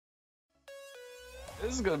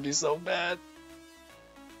This is gonna be so bad.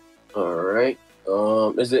 Alright.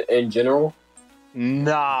 Is it in general?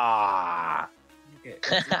 Nah.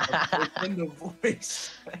 It's in the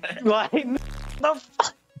voice. Like, the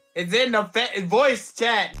fuck? It's in the voice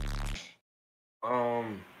chat.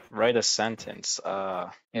 Write a sentence.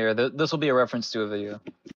 Here, this will be a reference to a video.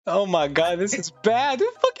 Oh my god, this is bad.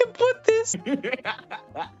 Who fucking put this?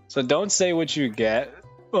 So don't say what you get.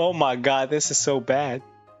 Oh my god, this is so bad.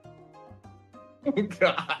 Oh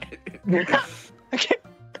god. I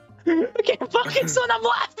can't fucking son, I'm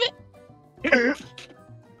laughing.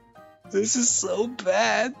 This is so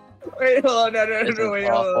bad. Wait, hold on, This is wait,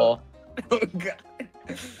 hold on. awful. Oh god.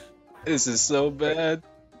 This is so bad.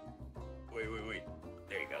 Wait.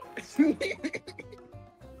 There you go.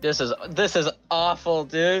 This is awful,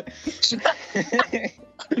 dude.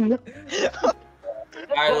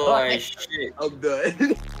 I look like shit. I'm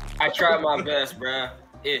done. I tried my best, bruh.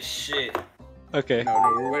 It's shit. Okay.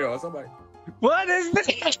 No, wait on somebody. What is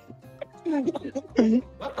this?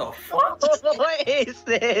 What the fuck? What is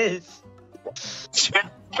this?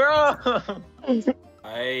 Bro!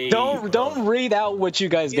 Hey, Don't read out what you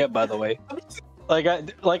guys get, by the way. Like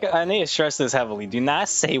I need to stress this heavily. Do not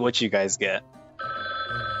say what you guys get.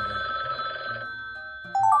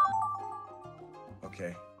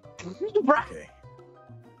 Okay.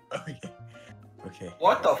 Okay.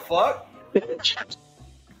 What the fuck? Yo, It's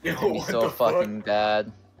gonna be what so the fucking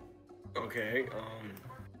bad. Okay,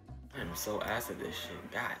 I'm so ass at this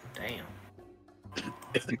shit. God damn.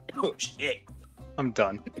 Oh shit. I'm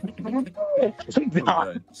done. I'm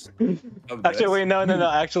done. Actually, wait, no.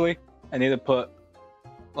 Actually, I need to put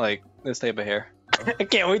like this type of hair. I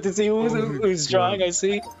can't wait to see who's drawing. I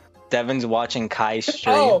see Devin's watching Kai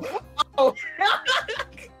stream. Oh.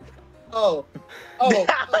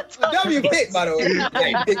 W pick, by the way.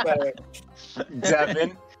 Yeah, pick, by the way.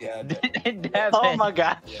 Devin. Yeah. Devin. Oh my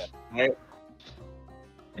god. Yeah.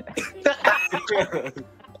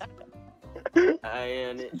 I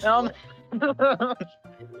am it.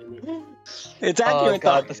 It's Oh accurate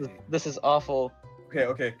god, though. this is awful.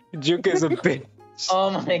 Okay. Juke is a bitch. Oh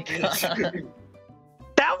my god.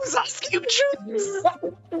 That was Ice Cube Juice.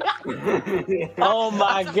 Oh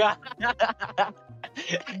my god.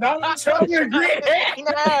 Now show me agree.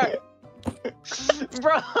 No.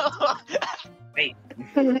 Bro. Hey.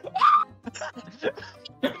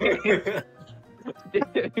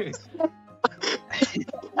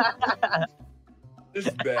 This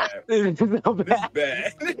is bad. This is so This is bad.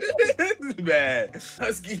 bad. This is bad.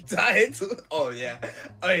 Husky tied to. Oh yeah.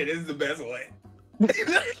 This is the best way.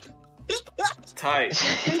 Tight.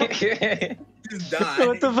 Just die.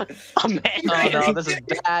 What the fuck? Oh man. Oh no, this is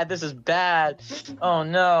bad. This is bad. Oh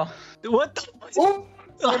no. What the fuck? Oh,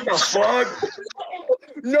 What the fuck?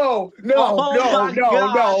 no. Oh my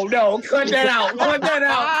God. No. Cut that out. Cut that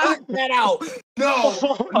out. No.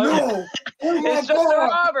 Oh Oh my It's just a god.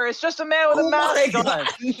 robber. It's just a man with a mask on. No.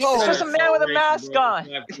 It's just a man with a mask on.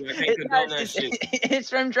 I can't condone that shit. It's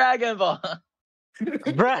from Dragon Ball.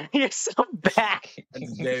 Bro, you're so bad.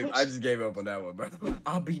 I just gave up on that one, bro.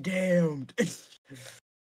 I'll be damned. I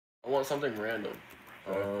want something random.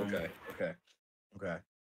 Okay. I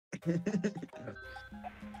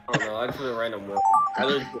don't know. I just put a random one. I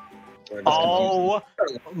literally put random. Oh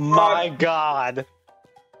my god.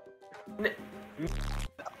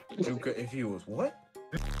 If he was what?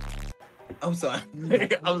 I'm sorry.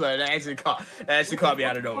 That actually caught me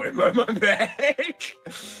out of nowhere. My bad.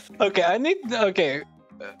 Okay,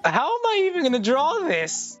 how am I even gonna draw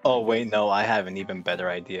this? Oh wait, no, I have an even better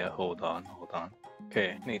idea. Hold on.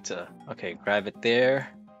 Okay, grab it there,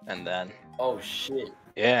 and then, Oh shit.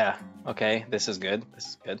 yeah, okay, this is good.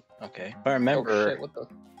 Okay, if I remember, Oh, shit, what the?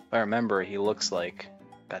 he looks like,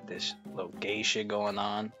 got this little gay shit going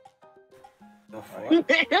on. The fuck?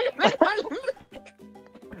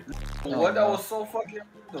 What? That was so fucking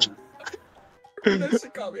random. That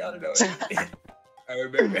shit caught me out of nowhere. I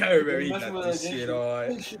remember he got this shit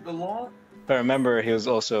on. Shit belong. If I remember, he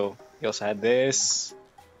also had this,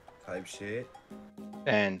 Type shit.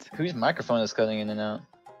 and Whose microphone is cutting in and out?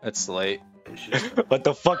 it's late. What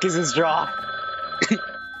the fuck is this draw?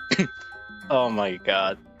 Oh my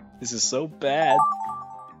god. This is so bad.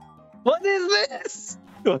 What is this?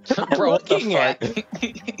 What am I Bro, what the looking at? fuck?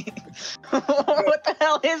 What the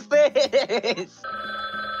hell is this?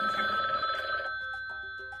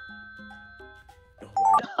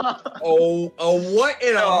 Oh, what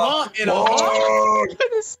in a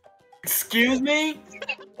Excuse me?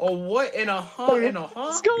 Oh, what in a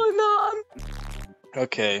What's going on?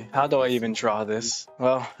 Okay, how do I even draw this?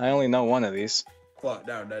 Well, I only know one of these. Fuck,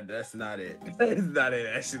 no, that's not it. That's not it,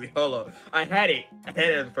 actually. Hold on. I had it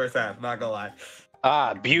the first time, not gonna lie.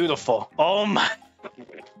 Ah, beautiful. Oh my.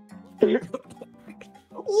 Wait,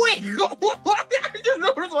 what? I just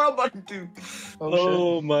noticed what I'm about to do.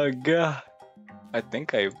 Oh my god. I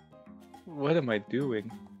think I. What am I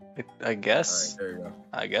doing? I guess. Alright, there you go.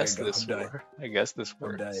 I guess There you go, this I'm done. works. I guess this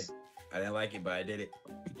I'm done. works. I didn't like it, but I did it.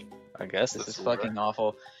 I guess This this is works. fucking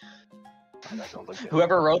awful. That don't look good.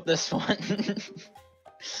 Whoever wrote this one.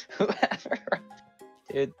 Whoever.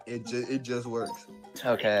 Dude. It just works.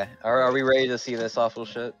 Okay. Are we ready to see this awful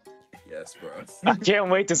shit? Yes, bro. I can't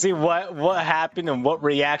wait to see what happened and what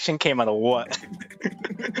reaction came out of what.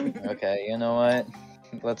 Okay, you know what?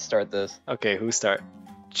 Let's start this. Okay, who start?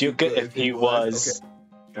 Juca if he was.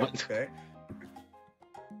 Okay.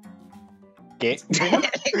 Okay.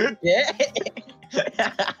 Yeah.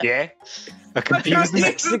 Yeah. A confused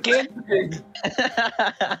Mexican.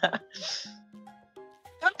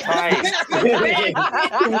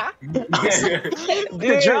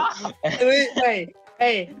 Good job.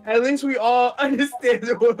 Hey, at least we all understand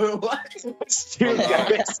what it was.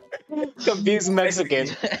 Confused Mexican.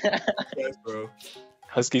 Yes, bro.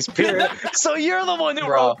 Husky's pure. So you're the one who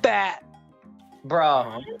Bro. wrote that.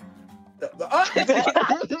 Bro. No!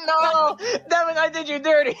 Devin, I did you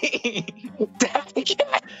dirty!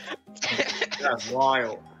 That's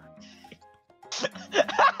wild.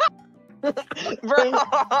 Bro!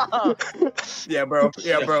 Yeah, bro.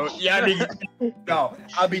 Yeah, bro. Yeah, nigga. No,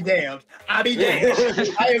 I'll be damned. I'll be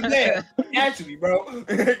damned. I am damned. Actually, bro.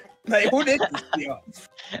 Like, who did this? Yeah.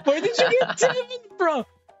 Where did you get Devin from?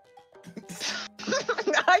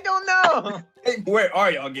 I don't know! Hey, where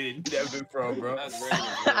are y'all getting Devin from, bro? That's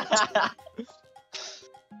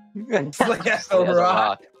random. It's like that's He a has a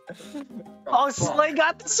rock. Oh, Slay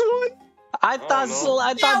got this one. I thought no. Slay.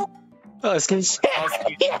 I thought. Oh, it's gonna say.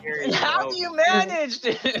 How do you manage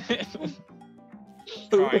it?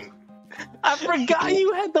 Trying. I forgot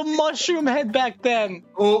you had the mushroom head back then.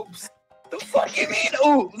 Oops. The fuck you mean,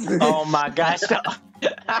 oops? Oh my gosh.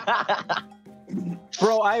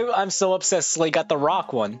 Bro, I'm so upset Slay got the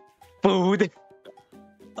rock one. Food.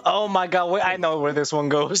 Oh my god, wait, I know where this one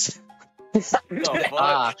goes. The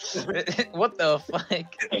Ah, fuck? what the fuck?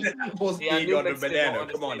 Full Yeah, I speed knew on the Mexican banana.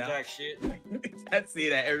 don't Come on understand now. jack shit. I see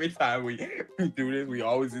that every time we do this. We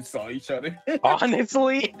always insult each other.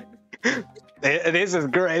 Honestly, this is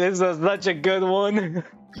great. This is such a good one.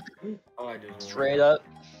 Oh, I just Straight up.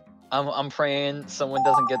 I'm praying someone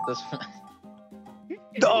doesn't get this one.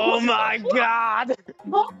 Oh my god.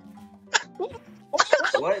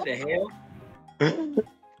 What the hell?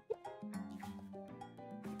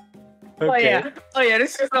 Okay. Oh yeah,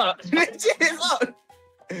 this is up. This is up.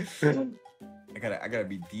 I gotta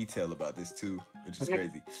be detailed about this too, which is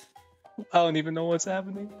crazy. I don't even know what's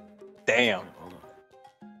happening. Damn. Hold on.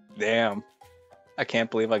 Damn. I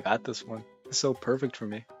can't believe I got this one. It's so perfect for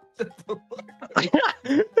me.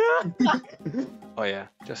 Oh yeah,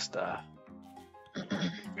 just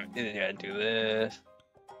yeah, do this,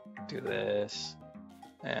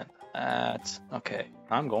 and that. Okay,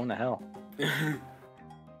 I'm going to hell.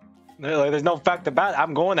 There's no fact about it.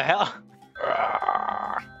 I'm going to hell.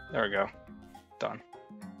 There we go. Done.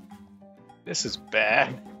 This is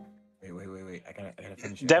bad. Wait. I gotta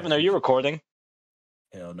finish. Devin, are you recording?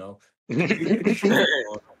 Hell no. This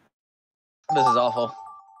is awful.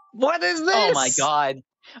 What is this? Oh my god.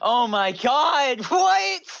 Oh my god.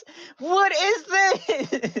 What? What is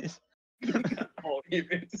this?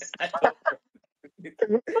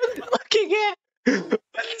 Looking at.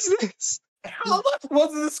 What is this? How am I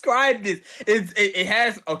supposed to describe this? It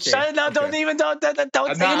has okay. Shut it down! Okay. Don't even don't say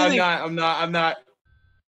anything. I'm not.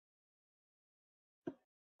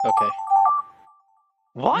 Okay.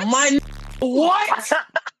 What? What?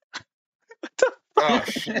 Oh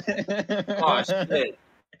shit. Oh shit.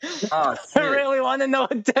 Oh I shit. really want to know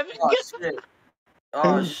what Devin Oh gets. shit.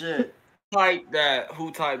 Oh shit. Type that.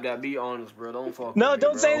 Who typed that? Be honest, bro. Don't fuck No, with me,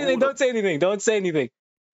 don't bro. say anything. Who the- Don't say anything. Don't say anything.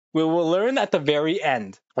 We will learn at the very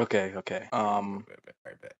end. Okay. Alright.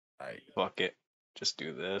 Fuck it. Just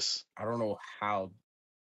do this. I don't know how.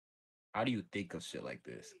 How do you think of shit like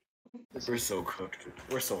this? We're so cooked.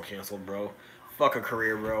 We're so canceled, bro. Fuck a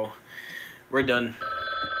career, bro. We're done.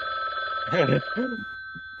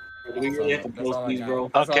 We really have to That's all post I these, got. bro.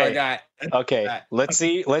 That's all I Okay. got. Okay. Let's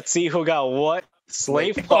see who got what.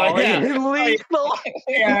 Slave Oh, falling yeah. lethal.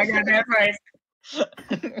 Yeah, I got that right.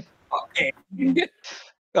 Okay.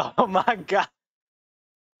 Oh my god.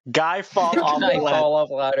 Guy fall off I the ladder. fall off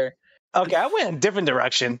ladder. Okay, I went a different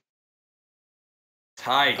direction.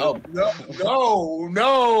 Tight. Oh,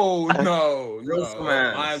 No. Real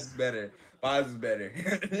smash. Mine's better.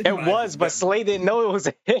 It was, but Slay didn't know it was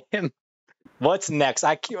him. What's next?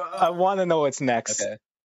 I want to know what's next. okay.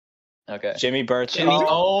 Okay. Jimmy Birthday. Jimmy.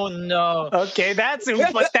 Oh no. Okay, that's who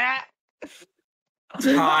put that.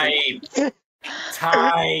 Type.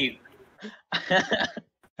 Type.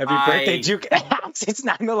 Happy birthday, Juke. It's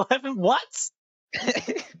 9/11. What?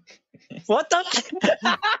 What the?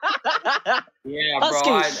 Yeah,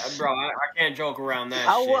 Husky. bro, I can't joke around that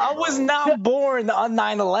I shit. I was not born on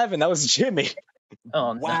 9/11. That was Jimmy.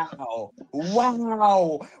 Oh Wow.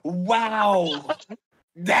 Wow. Wow.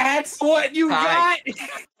 That's what you got?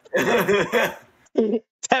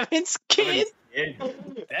 Devin's kid.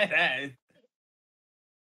 That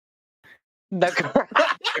The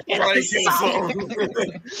Karate Kid song.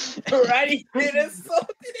 Karate Kid is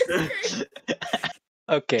something.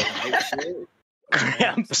 Okay.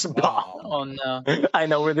 Gramps ball. Oh no. I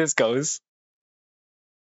know where this goes.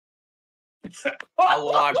 I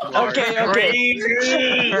watch Mark. Okay.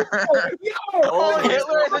 Crazy. Oh,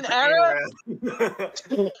 Hitler is an Arab?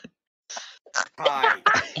 Hi.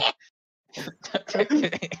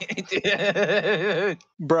 Dude.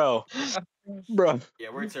 Bro. Yeah,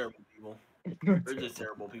 we're terrible people. We're just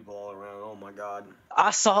terrible people all around. Oh my god. I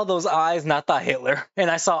saw those eyes and I thought Hitler. And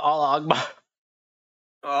I saw Allah Akbar.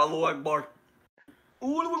 Allahu Akbar.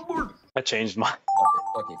 Allahu Akbar. I changed mine.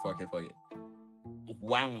 Fuck it.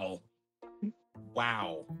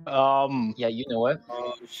 Wow. Yeah, you know what?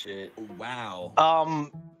 Oh shit. Wow.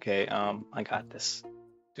 Okay, I got this.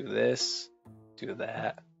 Do this. Do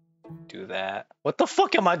that. Do that. What the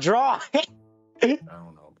fuck am I drawing? I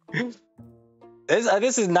don't know.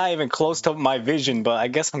 This is not even close to my vision, but I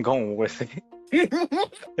guess I'm going with it.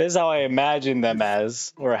 This is how I imagine them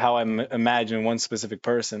as, or how I imagine one specific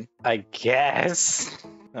person. I guess.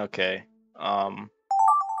 Okay.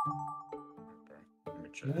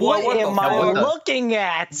 What am I looking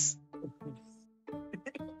at?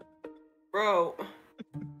 Bro.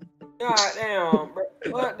 God damn, bro.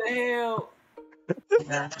 What the hell?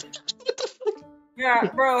 Yeah,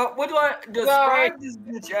 bro. What do I describe this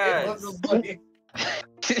bitch as? What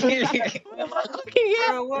am I looking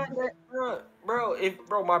at? Bro, what the,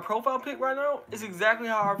 bro, my profile pic right now is exactly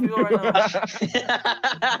how I feel right now.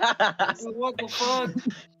 Dude, what the fuck?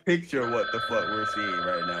 Picture what the fuck we're seeing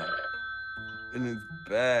right now. And it's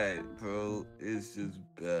bad, bro. It's just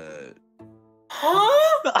bad.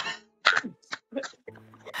 Huh?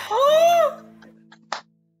 Huh?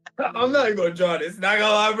 I'm not even gonna draw this. Not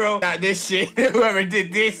gonna lie, bro. Not this shit. Whoever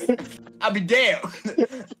did this, I'll be damned.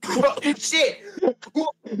 Bro, shit.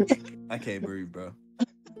 I can't breathe, bro.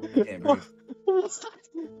 I can't breathe.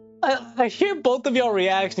 I hear both of your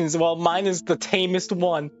reactions while mine is the tamest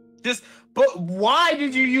one. But why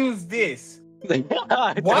did you use this?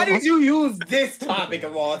 Why did you use this topic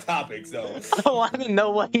of all topics, though? I want to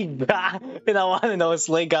know what he got, and I want to know what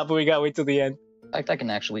Slate got, but we gotta wait till the end. The fact I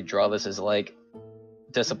can actually draw this is like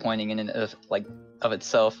disappointing in and of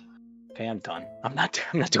itself. Okay, I'm done. I'm not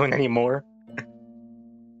doing any more.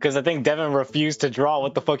 Because I think Devin refused to draw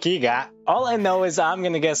what the fuck he got. All I know is I'm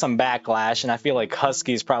gonna get some backlash, and I feel like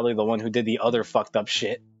Husky's probably the one who did the other fucked up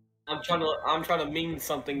shit. I'm trying to mean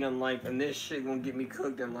something in life, and this shit gonna get me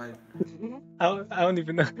cooked in life. I don't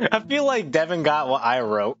even know. I feel like Devin got what I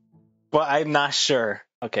wrote, but I'm not sure.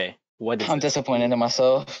 Okay, what is I'm this? disappointed in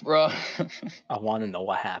myself, bro. I want to know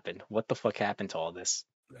what happened. What the fuck happened to all this?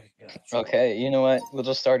 Okay, you know what? We'll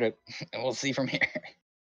just start it, and we'll see from here.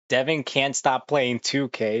 Devin can't stop playing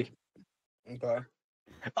 2K. Okay.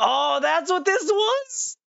 Oh, that's what this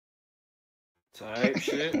was? Type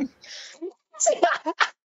shit.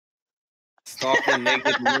 Stalking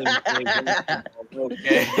naked women.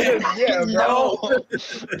 Okay. Yeah, bro.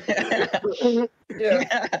 No.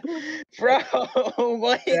 Yeah. Bro,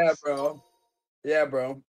 what? Yeah,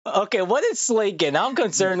 bro. Okay, what is Slake get? Now I'm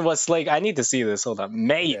concerned what Slake... I need to see this. Hold on.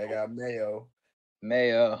 Mayo. Yeah, I got mayo.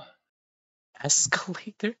 Mayo.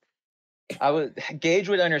 Escalator? Gage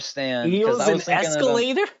would understand. He was I an was thinking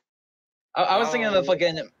escalator? I was thinking of the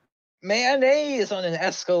fucking mayonnaise on an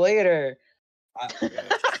escalator.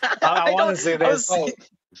 I want to see this.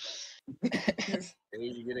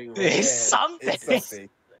 It's something.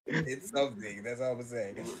 It's something. That's all I'm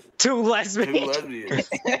saying. Two lesbians.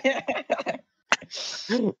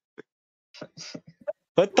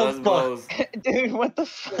 What the fuck? Dude, what the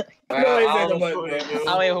fuck? I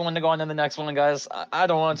don't even want to go on to the next one, guys. I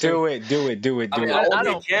don't want to. Do it. I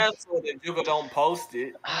don't cancel it if Juca don't post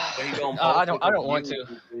it. But he gonna post I don't want to.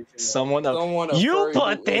 Someone else. You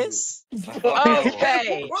put this?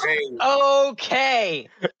 Okay. Okay.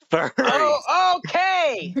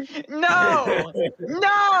 Okay. No.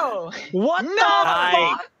 No. What the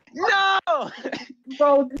fuck? No.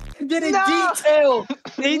 Bro, get it detailed.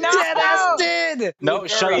 He did. No,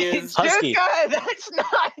 shut up. Husky. That's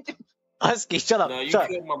not. Husky, shut up. No, you shut up.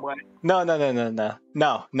 killed my boy.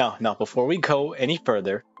 No. Before we go any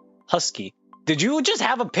further, Husky, did you just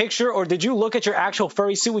have a picture or did you look at your actual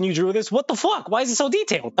furry suit when you drew this? What the fuck? Why is it so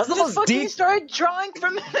detailed? That's the Just most fucking deep started drawing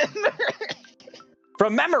from memory.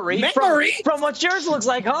 from memory. Memory? From what yours looks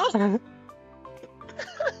like, huh?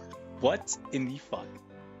 What in the fuck?